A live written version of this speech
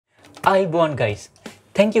Everyone guys,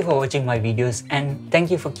 thank you for watching my videos and thank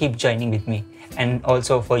you for keep joining with me and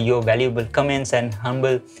also for your valuable comments and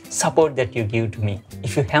humble support that you give to me.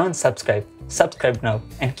 If you haven't subscribed, subscribe now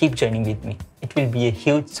and keep joining with me. It will be a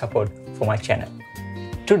huge support for my channel.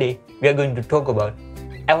 Today we are going to talk about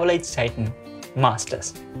Avolites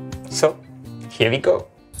Masters. So here we go.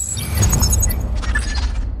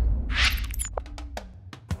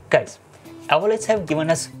 Guys, Avolites have given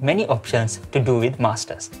us many options to do with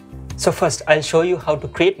masters. So first I'll show you how to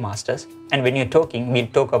create masters, and when you're talking, we'll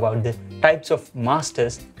talk about the types of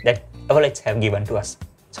masters that Avolites have given to us.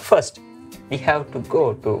 So first we have to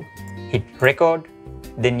go to hit record,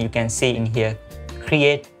 then you can see in here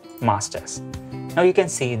create masters. Now you can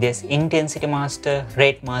see there's intensity master,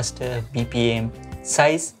 rate master, BPM,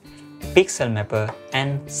 size, pixel mapper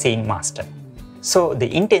and scene master. So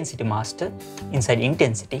the intensity master, inside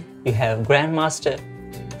intensity you have grandmaster,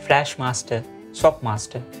 flash master, swap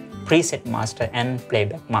master, preset master and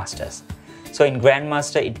playback masters. So in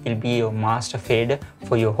grandmaster it will be your master fader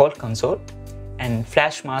for your whole console, and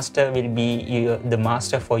flash master will be the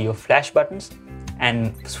master for your flash buttons,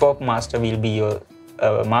 and swap master will be your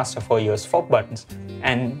master for your swap buttons,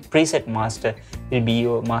 and preset master will be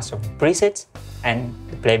your master for presets, and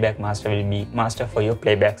the playback master will be master for your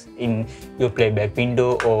playbacks in your playback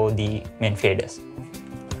window or the main faders.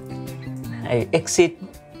 I exit.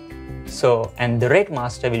 So, and the rate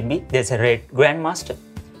master will be, there's a rate grandmaster.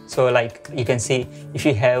 So like you can see, if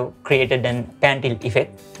you have created an pan tilt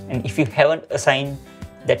effect and if you haven't assigned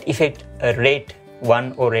that effect a rate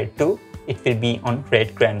 1 or rate 2, it will be on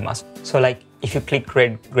rate grandmaster. So like if you click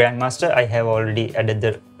rate grandmaster, I have already added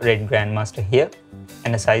the rate grandmaster here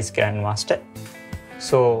and a size grandmaster.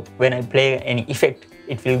 So when I play any effect,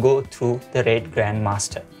 it will go through the rate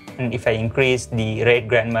grandmaster. And if I increase the rate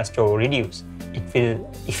grandmaster or reduce, it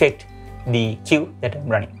will affect the queue that I'm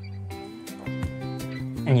running.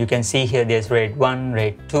 And you can see here there's rate 1,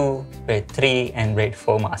 rate 2, rate 3 and rate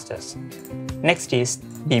 4 masters. Next is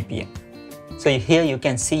BPM. So here you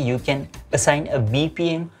can see you can assign a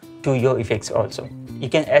BPM to your effects also. You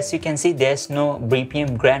can, as you can see, there's no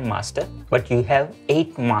BPM grandmaster, but you have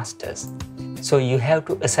 8 masters. So you have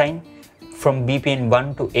to assign from BPM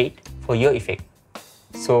 1 to 8 for your effect.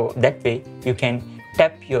 So that way you can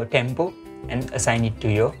tap your tempo and assign it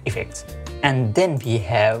to your effects. And then we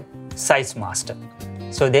have size master.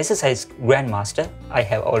 So there's a size grandmaster. I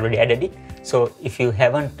have already added it. So if you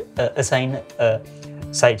haven't assigned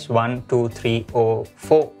size 1, 2, 3 or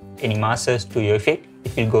 4 any masters to your effect,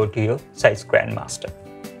 it will go to your size grandmaster.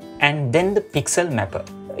 And then the pixel mapper.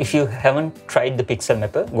 If you haven't tried the pixel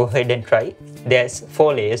mapper, go ahead and try. There's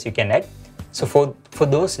 4 layers you can add. So for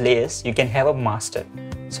those layers you can have a master.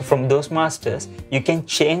 So from those masters you can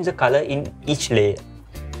change the color in each layer,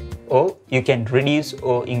 or you can reduce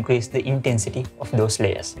or increase the intensity of those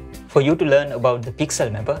layers. For you to learn about the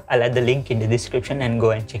pixel mapper, I'll add the link in the description and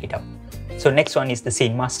go and check it out. So next one is the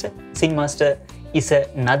scene master. Scene master is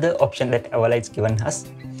another option that Avolites given us.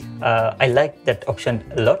 I like that option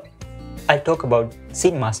a lot. I'll talk about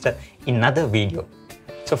scene master in another video.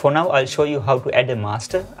 So for now I'll show you how to add a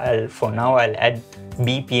master. For now I'll add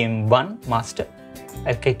BPM 1 master.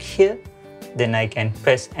 I'll click here, then I can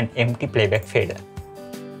press an empty playback fader.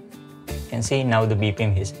 You can see now the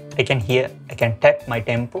BPM is. I can tap my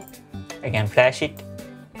tempo, I can flash it,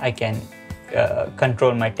 I can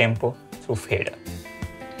control my tempo through fader.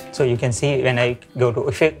 So you can see when I go to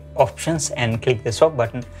effect options and click the swap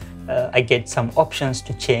button, I get some options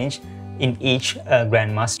to change in each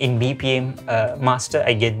grandmaster. In BPM master,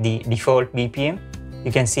 I get the default BPM.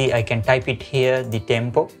 You can see I can type it here, the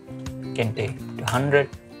tempo. You can take to 100,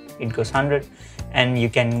 it goes 100, and you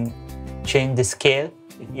can change the scale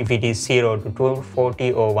if it is 0 to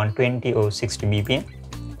 240 or 120 or 60 BPM.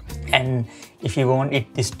 And if you want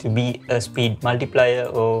this to be a speed multiplier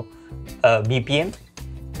or BPM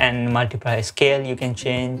and multiplier scale, you can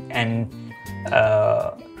change and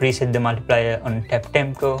reset the multiplier on tap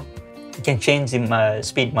tempo. You can change the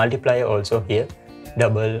speed multiplier also here,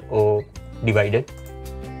 double or divided.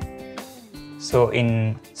 So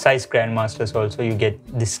in size grandmasters also you get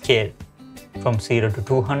the scale from 0 to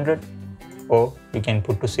 200, or you can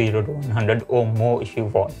put to 0 to 100 or more if you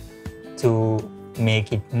want to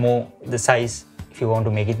make it more, the size if you want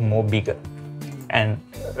to make it more bigger, and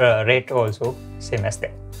rate also same as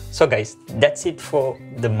that. So guys, that's it for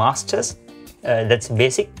the masters. That's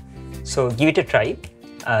basic, so give it a try.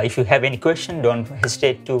 If you have any question, don't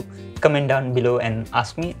hesitate to comment down below and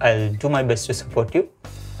ask me. I'll do my best to support you,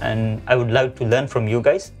 and I would love to learn from you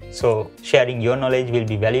guys. So sharing your knowledge will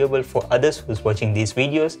be valuable for others who's watching these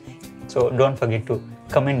videos. So don't forget to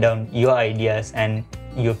comment down your ideas and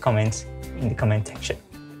your comments in the comment section.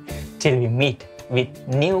 Till we meet with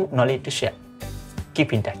new knowledge to share,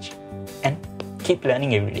 keep in touch and keep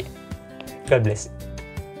learning every day. God bless you.